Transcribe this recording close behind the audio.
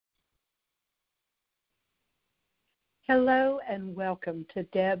Hello and welcome to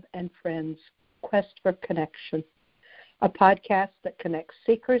Deb and Friends Quest for Connection, a podcast that connects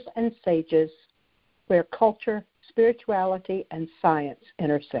seekers and sages where culture, spirituality, and science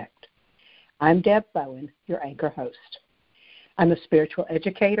intersect. I'm Deb Bowen, your anchor host. I'm a spiritual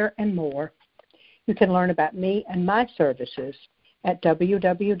educator and more. You can learn about me and my services at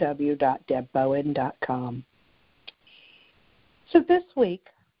www.debbowen.com. So this week,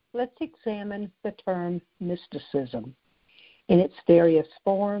 let's examine the term mysticism in its various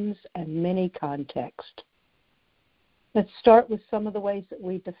forms and many contexts. Let's start with some of the ways that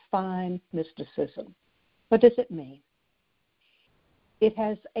we define mysticism. What does it mean? It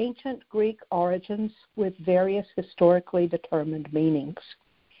has ancient Greek origins with various historically determined meanings.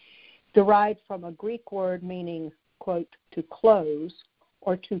 Derived from a Greek word meaning, quote, to close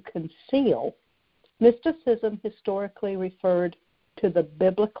or to conceal, mysticism historically referred to the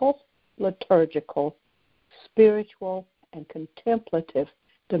biblical, liturgical, spiritual, and contemplative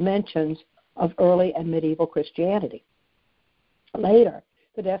dimensions of early and medieval Christianity. Later,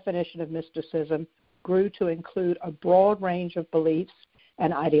 the definition of mysticism grew to include a broad range of beliefs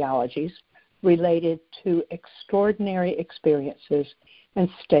and ideologies related to extraordinary experiences and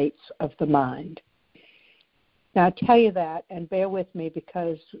states of the mind. Now, I tell you that, and bear with me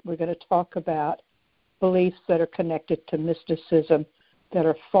because we're going to talk about beliefs that are connected to mysticism that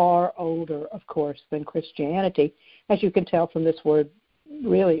are far older, of course, than Christianity, as you can tell from this word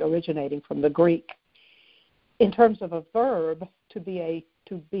really originating from the Greek. In terms of a verb, to be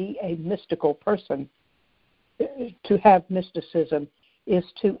a mystical person, to have mysticism is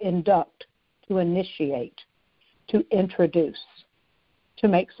to induct, to initiate, to introduce, to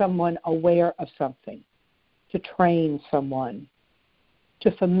make someone aware of something, to train someone,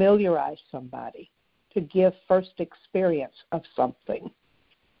 to familiarize somebody, to give first experience of something.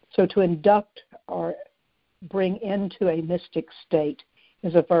 So to induct or bring into a mystic state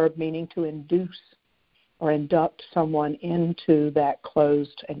is a verb meaning to induce or induct someone into that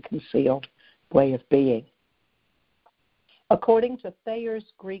closed and concealed way of being. According to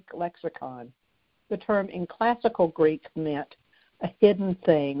Thayer's Greek lexicon, the term in classical Greek meant a hidden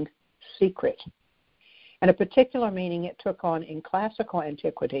thing, secret. And a particular meaning it took on in classical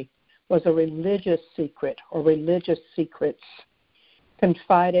antiquity was a religious secret or religious secrets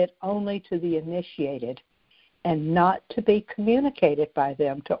confided only to the initiated and not to be communicated by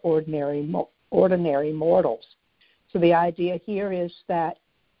them to ordinary mortals. So the idea here is that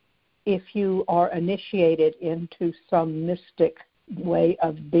if you are initiated into some mystic way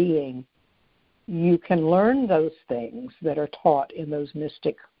of being, you can learn those things that are taught in those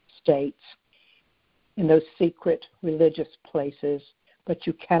mystic states, in those secret religious places, but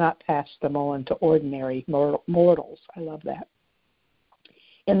you cannot pass them on to ordinary mortals. I love that.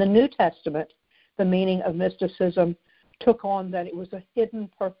 In the New Testament, the meaning of mysticism took on that it was a hidden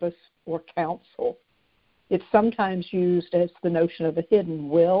purpose or counsel. It's sometimes used as the notion of a hidden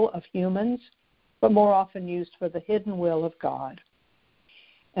will of humans, but more often used for the hidden will of God.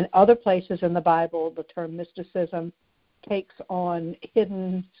 In other places in the Bible, the term mysticism takes on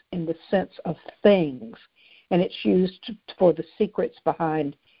hidden in the sense of things, and it's used for the secrets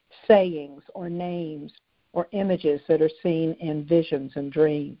behind sayings or names or images that are seen in visions and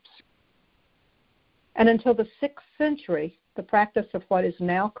dreams. And until the 6th century, the practice of what is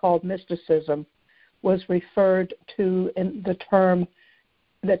now called mysticism was referred to in the term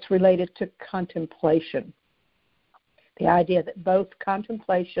that's related to contemplation. The idea that both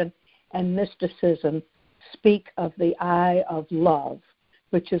contemplation and mysticism speak of the eye of love,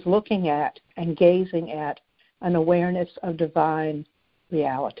 which is looking at and gazing at an awareness of divine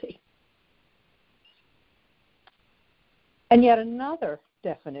reality. And yet another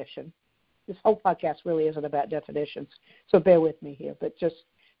definition, this whole podcast really isn't about definitions, so bear with me here, but just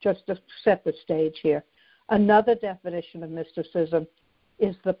to set the stage here. Another definition of mysticism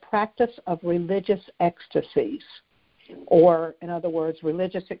is the practice of religious ecstasies, or in other words,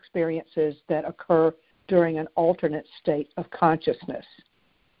 religious experiences that occur during an alternate state of consciousness,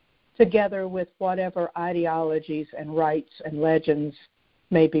 together with whatever ideologies and rites and legends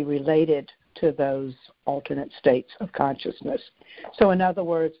may be related to those alternate states of consciousness. So in other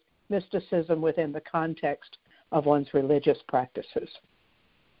words, mysticism within the context of one's religious practices.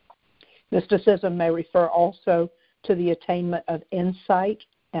 Mysticism may refer also to the attainment of insight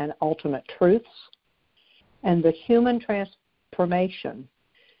and ultimate truths, and the human transformation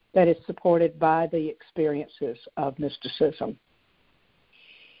that is supported by the experiences of mysticism.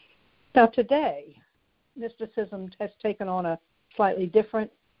 Now today, mysticism has taken on a slightly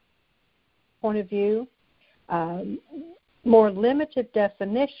different point of view, more limited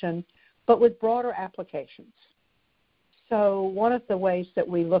definition, but with broader applications. So one of the ways that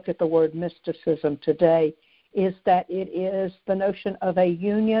we look at the word mysticism today is that it is the notion of a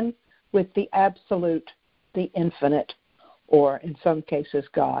union with the absolute, the infinite, or in some cases,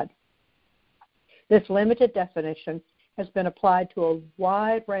 God. This limited definition has been applied to a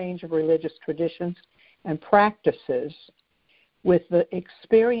wide range of religious traditions and practices, with the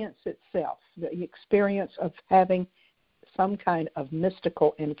experience itself, the experience of having some kind of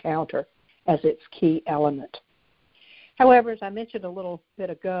mystical encounter as its key element. However, as I mentioned a little bit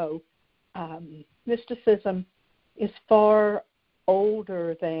ago, mysticism is far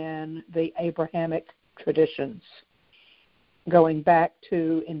older than the Abrahamic traditions, going back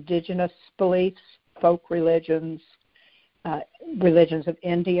to indigenous beliefs, folk religions, religions of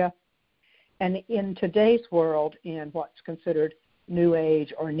India, and in today's world in what's considered New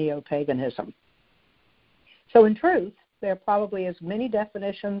Age or neo-paganism. So in truth, there are probably as many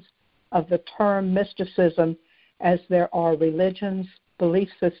definitions of the term mysticism as there are religions, belief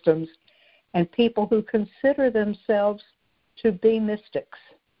systems, and people who consider themselves to be mystics.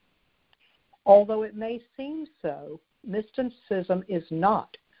 Although it may seem so, mysticism is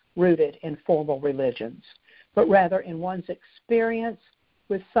not rooted in formal religions, but rather in one's experience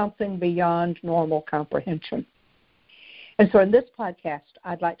with something beyond normal comprehension. And so in this podcast,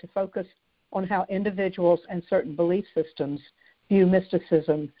 I'd like to focus on how individuals and certain belief systems view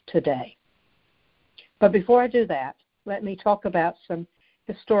mysticism today. But before I do that, let me talk about some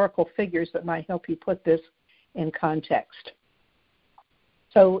historical figures that might help you put this in context.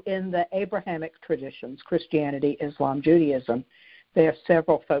 So in the Abrahamic traditions, Christianity, Islam, Judaism, there are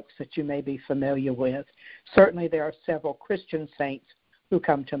several folks that you may be familiar with. Certainly there are several Christian saints who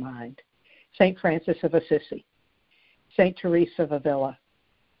come to mind. St. Francis of Assisi, St. Teresa of Avila,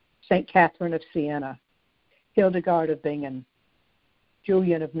 St. Catherine of Siena, Hildegard of Bingen,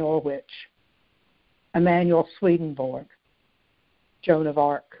 Julian of Norwich, Emanuel Swedenborg, Joan of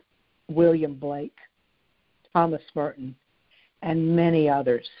Arc, William Blake, Thomas Merton, and many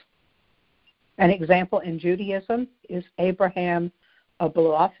others. An example in Judaism is Abraham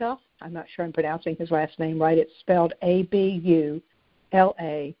Abulafia. I'm not sure I'm pronouncing his last name right. It's spelled Abulafia,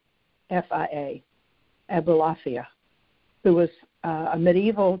 Abulafia, who was a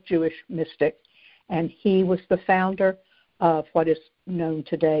medieval Jewish mystic, and he was the founder of what is known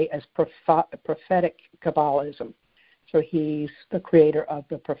today as prophetic Kabbalism. So he's the creator of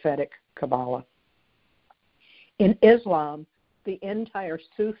the prophetic Kabbalah. In Islam, the entire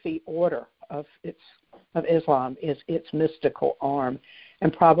Sufi order of Islam is its mystical arm,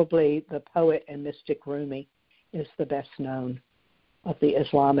 and probably the poet and mystic Rumi is the best known of the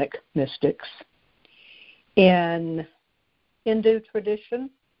Islamic mystics. In Hindu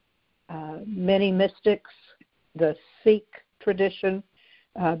tradition, many mystics, the Sikh tradition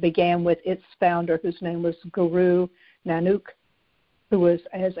began with its founder, whose name was Guru Nanak, who was,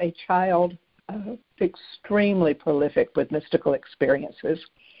 as a child, extremely prolific with mystical experiences.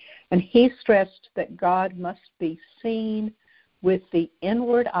 And he stressed that God must be seen with the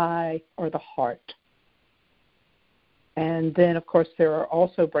inward eye or the heart. And then, of course, there are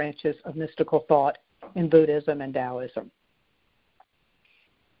also branches of mystical thought in Buddhism and Taoism.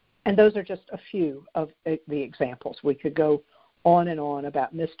 And those are just a few of the examples. We could go on and on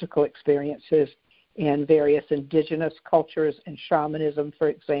about mystical experiences in various indigenous cultures and shamanism, for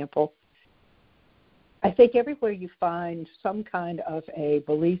example. I think everywhere you find some kind of a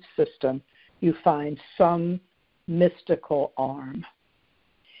belief system, you find some mystical arm.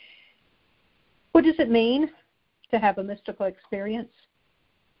 What does it mean to have a mystical experience?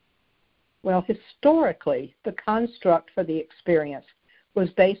 Well, historically, the construct for the experience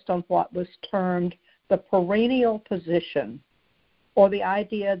was based on what was termed the perennial position, or the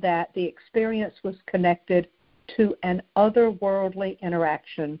idea that the experience was connected to an otherworldly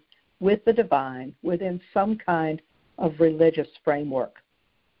interaction with the divine within some kind of religious framework.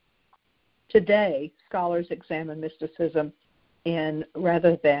 Today, scholars examine mysticism in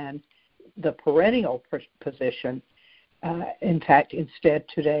rather than the perennial position. In fact, instead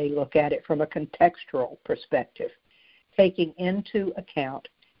today look at it from a contextual perspective, taking into account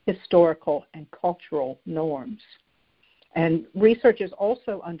historical and cultural norms. And research is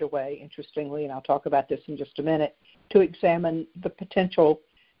also underway, interestingly, and I'll talk about this in just a minute, to examine the potential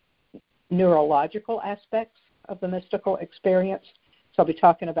neurological aspects of the mystical experience. So I'll be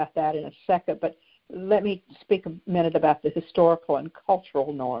talking about that in a second, but let me speak a minute about the historical and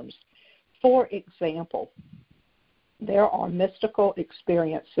cultural norms. For example, there are mystical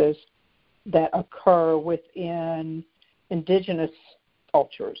experiences that occur within indigenous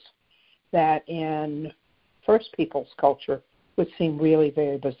cultures that in First Peoples culture would seem really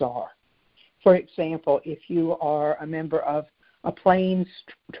very bizarre. For example, if you are a member of a Plains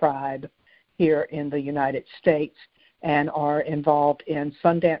tribe here in the United States and are involved in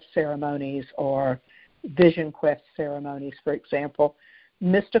Sundance ceremonies or Vision Quest ceremonies, for example,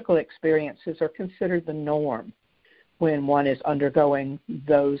 mystical experiences are considered the norm when one is undergoing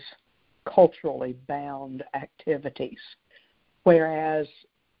those culturally bound activities, whereas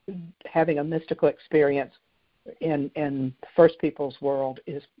having a mystical experience in First Peoples world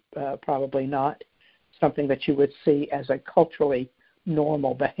is probably not something that you would see as a culturally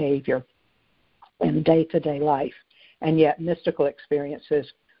normal behavior in day-to-day life. And yet mystical experiences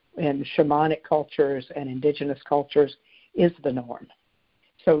in shamanic cultures and indigenous cultures is the norm.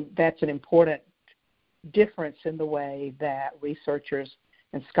 So that's an important difference in the way that researchers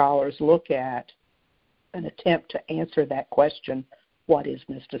and scholars look at an attempt to answer that question, what is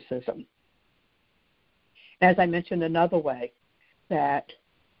mysticism? As I mentioned, another way that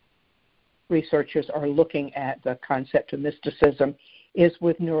researchers are looking at the concept of mysticism is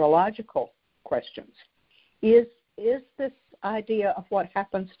with neurological questions. Is this idea of what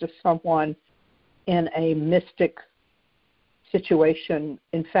happens to someone in a mystic situation,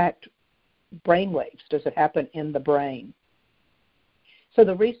 in fact, brainwaves? Does it happen in the brain? So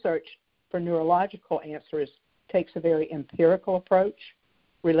the research for neurological answers takes a very empirical approach,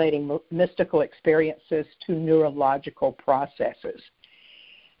 relating mystical experiences to neurological processes.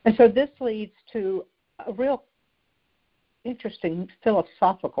 And so this leads to a real interesting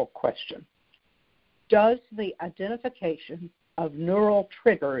philosophical question. Does the identification of neural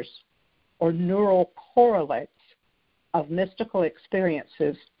triggers or neural correlates of mystical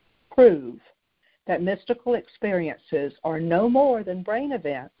experiences prove that mystical experiences are no more than brain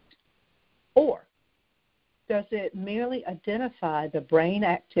events, or does it merely identify the brain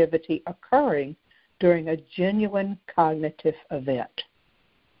activity occurring during a genuine cognitive event?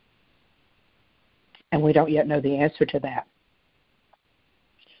 And we don't yet know the answer to that.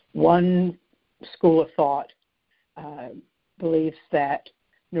 One school of thought believes that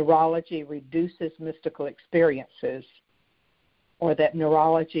neurology reduces mystical experiences, or that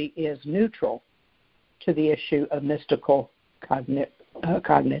neurology is neutral to the issue of mystical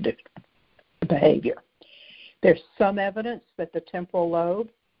cognitive behavior. There's some evidence that the temporal lobe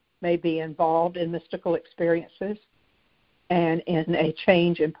may be involved in mystical experiences and in a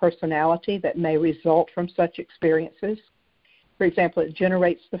change in personality that may result from such experiences. For example, it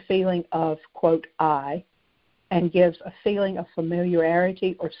generates the feeling of, quote, I, and gives a feeling of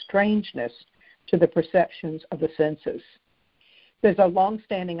familiarity or strangeness to the perceptions of the senses. There's a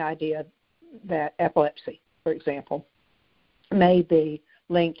long-standing idea that epilepsy, for example, may be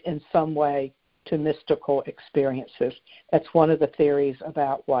linked in some way to mystical experiences. That's one of the theories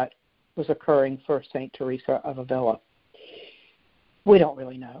about what was occurring for St. Teresa of Avila. We don't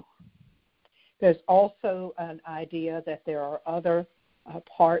really know. There's also an idea that there are other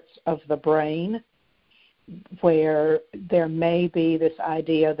parts of the brain where there may be this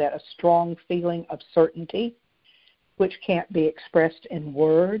idea that a strong feeling of certainty, which can't be expressed in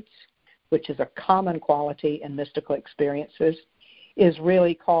words, which is a common quality in mystical experiences, is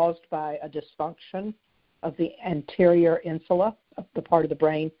really caused by a dysfunction of the anterior insula, of the part of the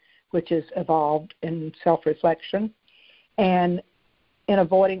brain which is evolved in self-reflection. And in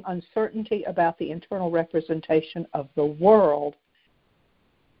avoiding uncertainty about the internal representation of the world,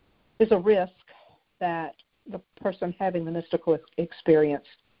 there's a risk that the person having the mystical experience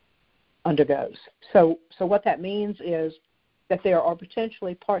undergoes. So what that means is that there are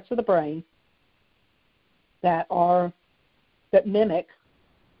potentially parts of the brain that mimic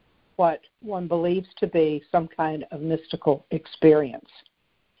what one believes to be some kind of mystical experience.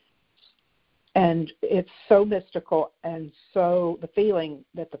 And it's so mystical, and so the feeling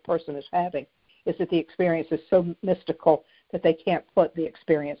that the person is having is that the experience is so mystical that they can't put the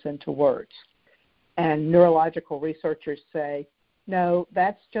experience into words. And neurological researchers say, no,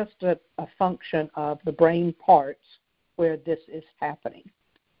 that's just a function of the brain parts where this is happening.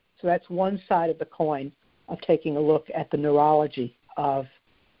 So that's one side of the coin of taking a look at the neurology of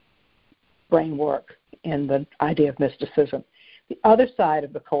brain work and the idea of mysticism. The other side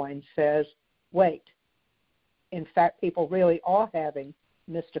of the coin says, wait, in fact, people really are having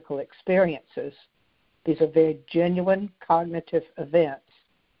mystical experiences. These are very genuine cognitive events.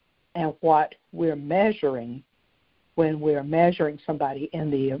 And what we're measuring when we're measuring somebody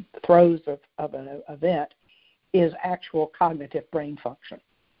in the throes of an event is actual cognitive brain function.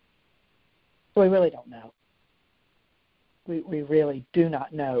 So we really don't know. We really do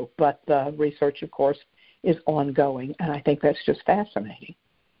not know. But the research, of course, is ongoing, and I think that's just fascinating.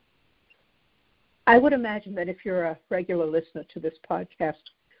 I would imagine that if you're a regular listener to this podcast,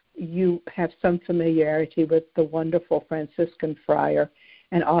 you have some familiarity with the wonderful Franciscan friar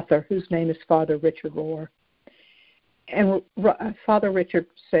and author whose name is Father Richard Rohr. And Father Richard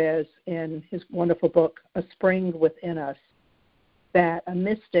says in his wonderful book, A Spring Within Us, that a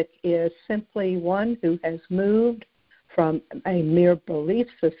mystic is simply one who has moved from a mere belief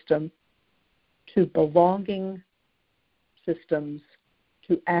system to belonging systems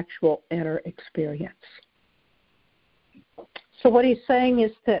to actual inner experience. So what he's saying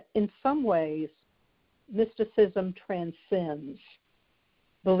is that in some ways, mysticism transcends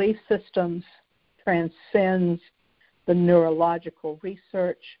belief systems, transcends the neurological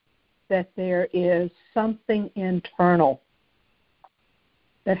research, that there is something internal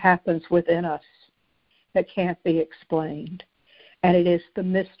that happens within us that can't be explained. And it is the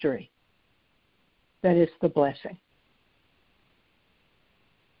mystery that is the blessing.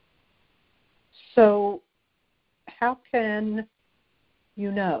 So how can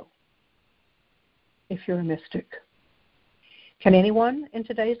you know if you're a mystic? Can anyone in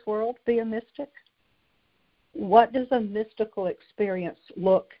today's world be a mystic? What does a mystical experience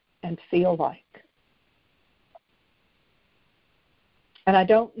look and feel like? And I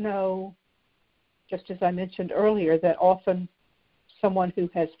don't know, just as I mentioned earlier, that often someone who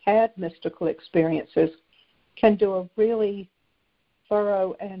has had mystical experiences can do a really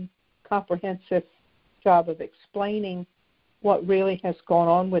thorough and comprehensive job of explaining what really has gone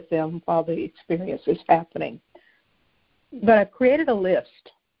on with them while the experience is happening. But I've created a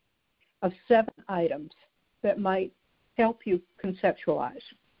list of 7 items that might help you conceptualize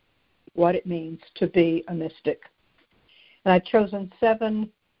what it means to be a mystic. And I've chosen 7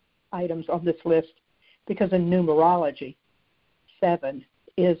 items on this list because in numerology, 7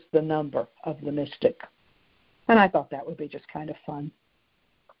 is the number of the mystic. And I thought that would be just kind of fun.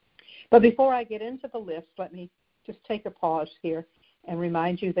 But before I get into the list, let me just take a pause here and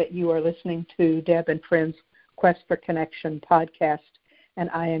remind you that you are listening to Deb and Friends Quest for Connection podcast, and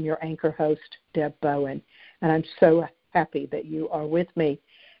I am your anchor host, Deb Bowen. And I'm so happy that you are with me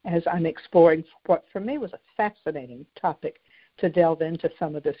as I'm exploring what for me was a fascinating topic to delve into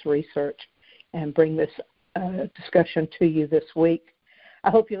some of this research and bring this discussion to you this week. I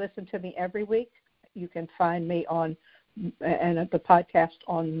hope you listen to me every week. You can find me on and the podcast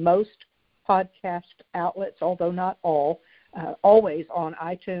on most podcast outlets, although not all, always on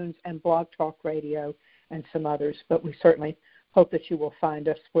iTunes and Blog Talk Radio and some others, but we certainly hope that you will find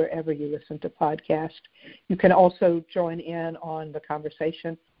us wherever you listen to podcasts. You can also join in on the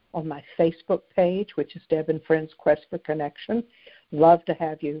conversation on my Facebook page, which is Deb and Friends Quest for Connection. Love to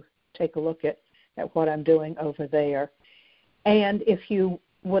have you take a look at what I'm doing over there. And if you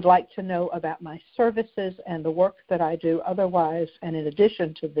would like to know about my services and the work that I do otherwise, and in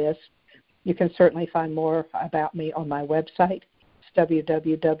addition to this, you can certainly find more about me on my website. It's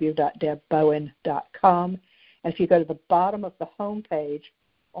www.debbowen.com. And if you go to the bottom of the home page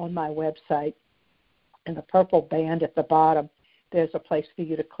on my website, in the purple band at the bottom, there's a place for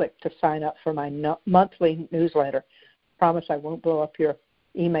you to click to sign up for my monthly newsletter. I promise I won't blow up your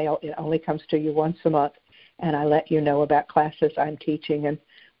email. It only comes to you once a month, and I let you know about classes I'm teaching and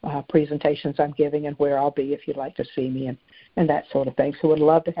presentations I'm giving and where I'll be if you'd like to see me and that sort of thing. So would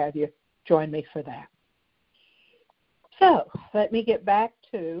love to have you join me for that. So let me get back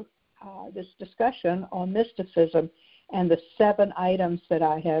to this discussion on mysticism and the 7 items that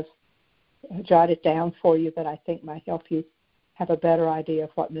I have jotted down for you that I think might help you have a better idea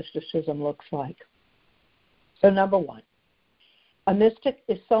of what mysticism looks like. So number 1, a mystic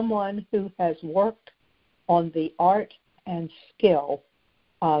is someone who has worked on the art and skill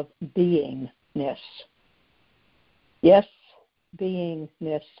of beingness. Yes,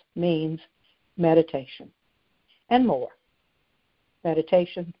 beingness means meditation and more.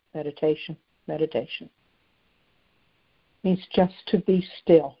 Meditation, meditation, meditation. Means just to be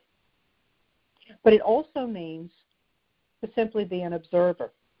still. But it also means to simply be an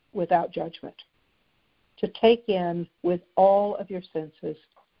observer without judgment, to take in with all of your senses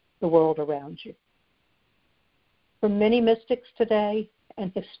the world around you. For many mystics today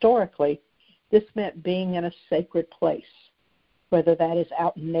and historically, this meant being in a sacred place, whether that is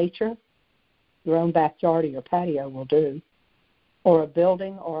out in nature, your own backyard or your patio will do, or a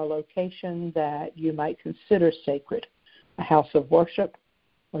building or a location that you might consider sacred, a house of worship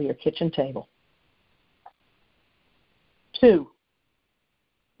or your kitchen table. 2,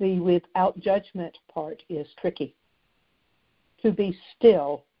 the without judgment part is tricky. To be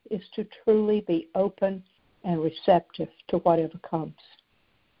still is to truly be open and receptive to whatever comes.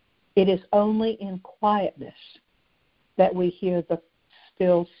 It is only in quietness that we hear the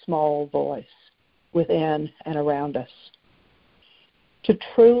still small voice within and around us. to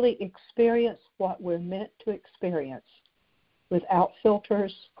truly experience what we're meant to experience without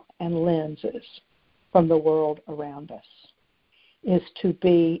filters and lenses from the world around us, is to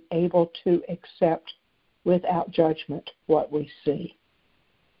be able to accept without judgment what we see.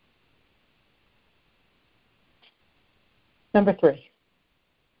 Number 3,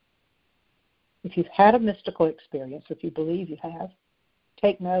 if you've had a mystical experience, if you believe you have,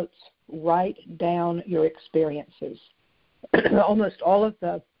 take notes, write down your experiences. Almost all of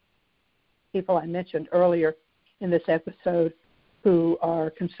the people I mentioned earlier in this episode who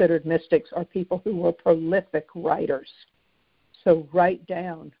are considered mystics are people who were prolific writers. So write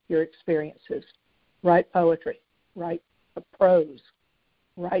down your experiences. Write poetry. Write prose.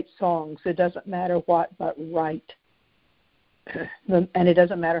 Write songs. It doesn't matter what, but write. And it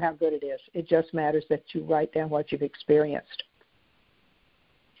doesn't matter how good it is. It just matters that you write down what you've experienced.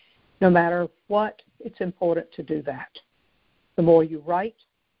 No matter what, it's important to do that. The more you write,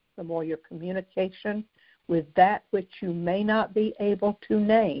 the more your communication with that which you may not be able to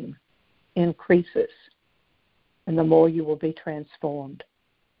name increases, and the more you will be transformed.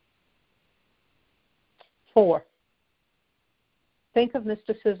 4, think of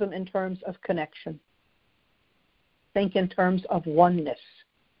mysticism in terms of connection. Think in terms of oneness.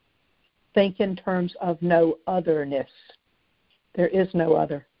 Think in terms of no otherness. There is no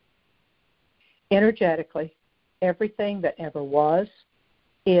other. Energetically, everything that ever was,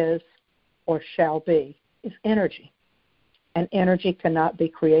 is, or shall be is energy. And energy cannot be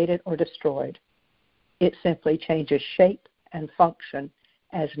created or destroyed. It simply changes shape and function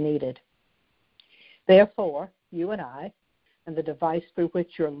as needed. Therefore, you and I, and the device through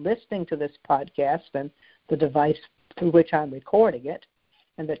which you're listening to this podcast, and the device through which I'm recording it,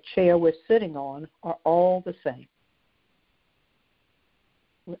 and the chair we're sitting on are all the same.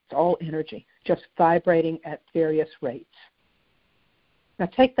 It's all energy, just vibrating at various rates. Now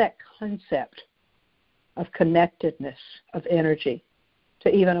take that concept of connectedness, of energy,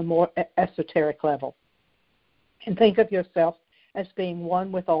 to even a more esoteric level. And think of yourself as being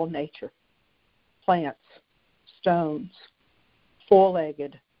one with all nature. Plants, stones,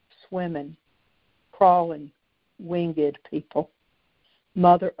 four-legged, swimming, crawling, winged people,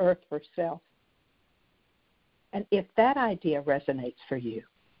 Mother Earth herself. And if that idea resonates for you,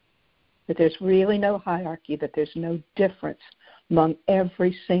 that there's really no hierarchy, that there's no difference among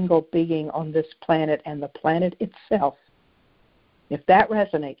every single being on this planet and the planet itself, if that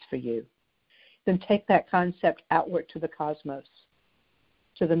resonates for you, then take that concept outward to the cosmos,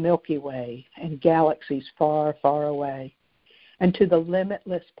 to the Milky Way and galaxies far, far away, and to the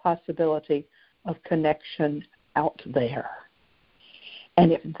limitless possibility of connection out there.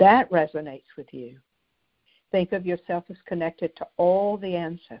 And if that resonates with you, think of yourself as connected to all the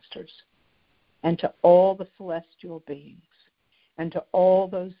ancestors and to all the celestial beings and to all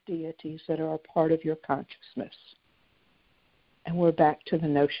those deities that are a part of your consciousness. And we're back to the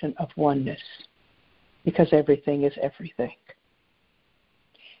notion of oneness, because everything is everything.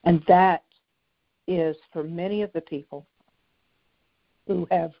 And that is, for many of the people who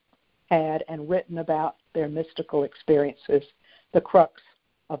have had and written about their mystical experiences, the crux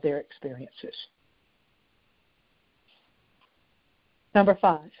of their experiences. Number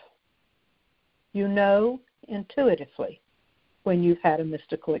 5, you know intuitively when you've had a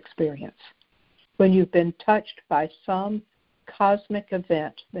mystical experience, when you've been touched by some cosmic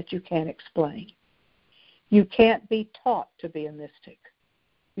event that you can't explain. You can't be taught to be a mystic.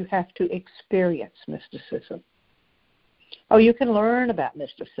 You have to experience mysticism. Oh, you can learn about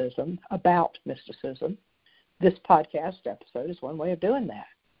mysticism. This podcast episode is one way of doing that.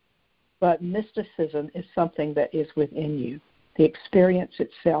 But mysticism is something that is within you. The experience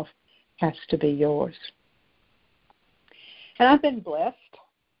itself has to be yours. And I've been blessed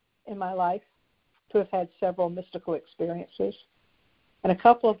in my life to have had several mystical experiences. And a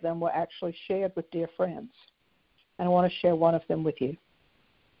couple of them were actually shared with dear friends. And I want to share one of them with you.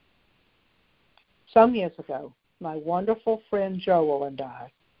 Some years ago, my wonderful friend Joel and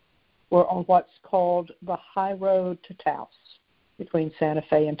I were on what's called the high road to Taos, between Santa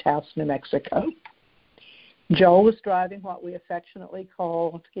Fe and Taos, New Mexico. Joel was driving what we affectionately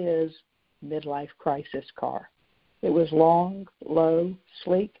called his midlife crisis car. It was long, low,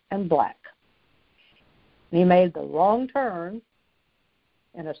 sleek, and black. And he made the wrong turn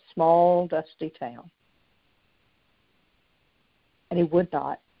in a small, dusty town. And he would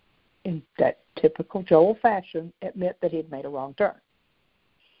not, in that typical Joel fashion, admit that he'd made a wrong turn.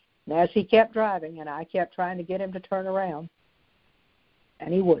 And as he kept driving, and I kept trying to get him to turn around,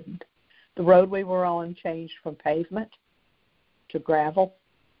 and he wouldn't, the road we were on changed from pavement to gravel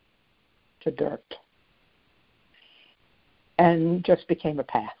to dirt. and just became a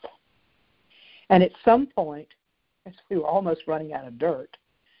path. And at some point, as we were almost running out of dirt,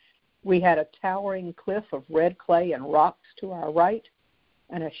 we had a towering cliff of red clay and rocks to our right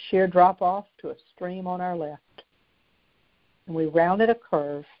and a sheer drop-off to a stream on our left. And we rounded a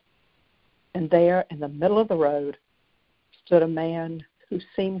curve, and there in the middle of the road stood a man who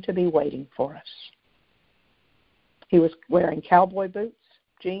seemed to be waiting for us. He was wearing cowboy boots,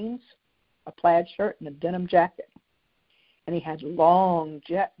 jeans, a plaid shirt, and a denim jacket. And he had long,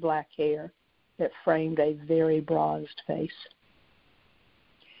 jet black hair that framed a very bronzed face.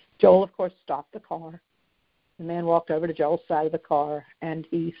 Joel, of course, stopped the car. The man walked over to Joel's side of the car, and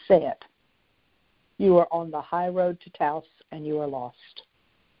he said, "You are on the high road to Taos, and you are lost.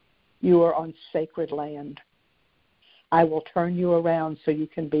 You are on sacred land. I will turn you around so you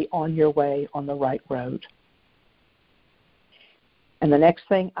can be on your way on the right road." And the next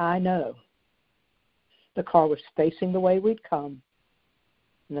thing I know, the car was facing the way we'd come,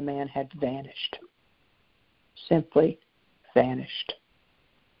 and the man had vanished. Simply vanished.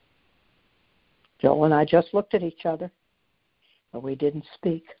 Joel and I just looked at each other, but we didn't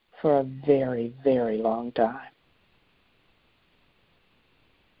speak for a very, very long time.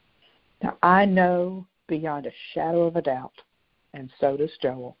 Now, I know beyond a shadow of a doubt, and so does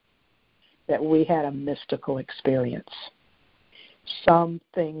Joel, that we had a mystical experience.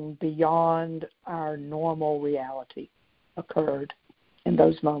 Something beyond our normal reality occurred in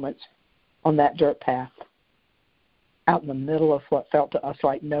those moments on that dirt path out in the middle of what felt to us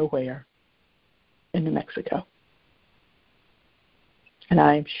like nowhere in New Mexico. And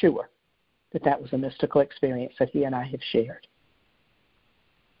I am sure that that was a mystical experience that he and I have shared.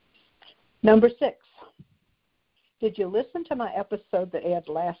 Number 6, did you listen to my episode that aired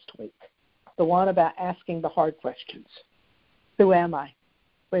last week, the one about asking the hard questions? Who am I?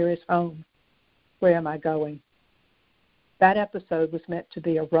 Where is home? Where am I going? That episode was meant to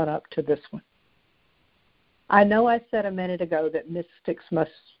be a run-up to this one. I know I said a minute ago that mystics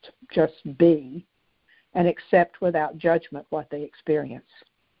must just be and accept without judgment what they experience.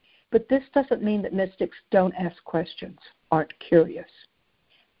 But this doesn't mean that mystics don't ask questions, aren't curious.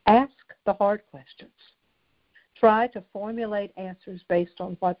 Ask the hard questions. Try to formulate answers based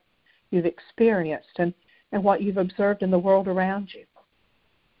on what you've experienced and what you've observed in the world around you.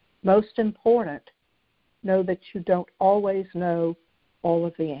 Most important, know that you don't always know all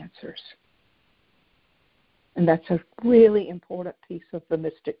of the answers. And that's a really important piece of the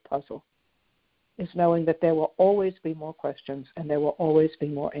mystic puzzle, is knowing that there will always be more questions and there will always be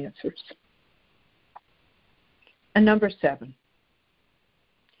more answers. And number 7,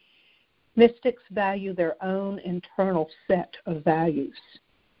 mystics value their own internal set of values.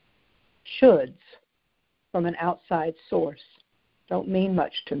 Shoulds from an outside source don't mean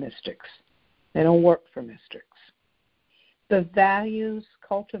much to mystics. They don't work for mystics. The values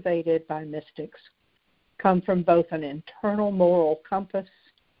cultivated by mystics come from both an internal moral compass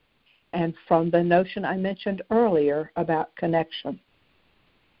and from the notion I mentioned earlier about connection.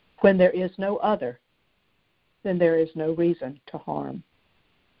 When there is no other, then there is no reason to harm.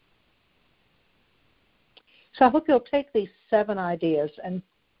 So I hope you'll take these 7 ideas and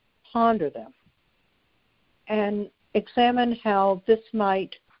ponder them and examine how this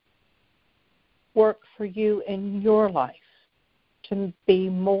might work for you in your life to be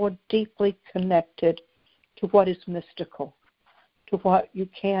more deeply connected to what is mystical, to what you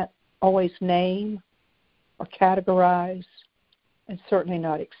can't always name or categorize, and certainly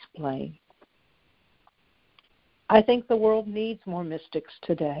not explain. I think the world needs more mystics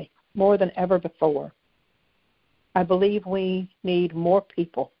today, more than ever before. I believe we need more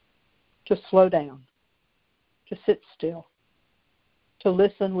people to slow down, to sit still, to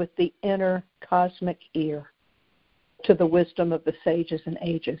listen with the inner cosmic ear to the wisdom of the sages and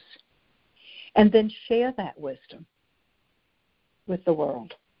ages, and then share that wisdom with the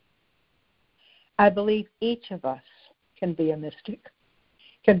world. I believe each of us can be a mystic,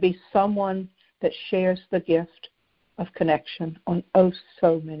 can be someone that shares the gift of connection on oh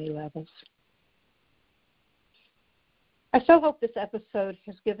so many levels. I so hope this episode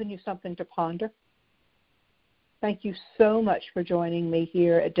has given you something to ponder. Thank you so much for joining me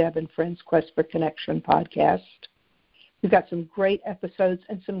here at Deb and Friends Quest for Connection podcast. We've got some great episodes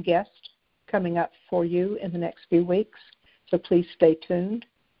and some guests coming up for you in the next few weeks, so please stay tuned.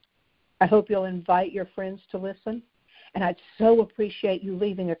 I hope you'll invite your friends to listen, and I'd so appreciate you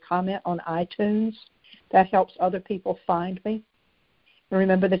leaving a comment on iTunes. That helps other people find me. And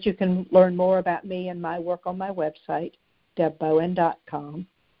remember that you can learn more about me and my work on my website, debbowen.com,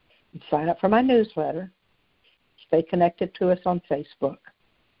 and sign up for my newsletter. Stay connected to us on Facebook.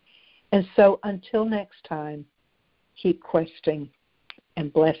 And so until next time, keep questing,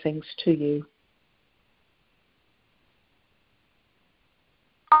 and blessings to you.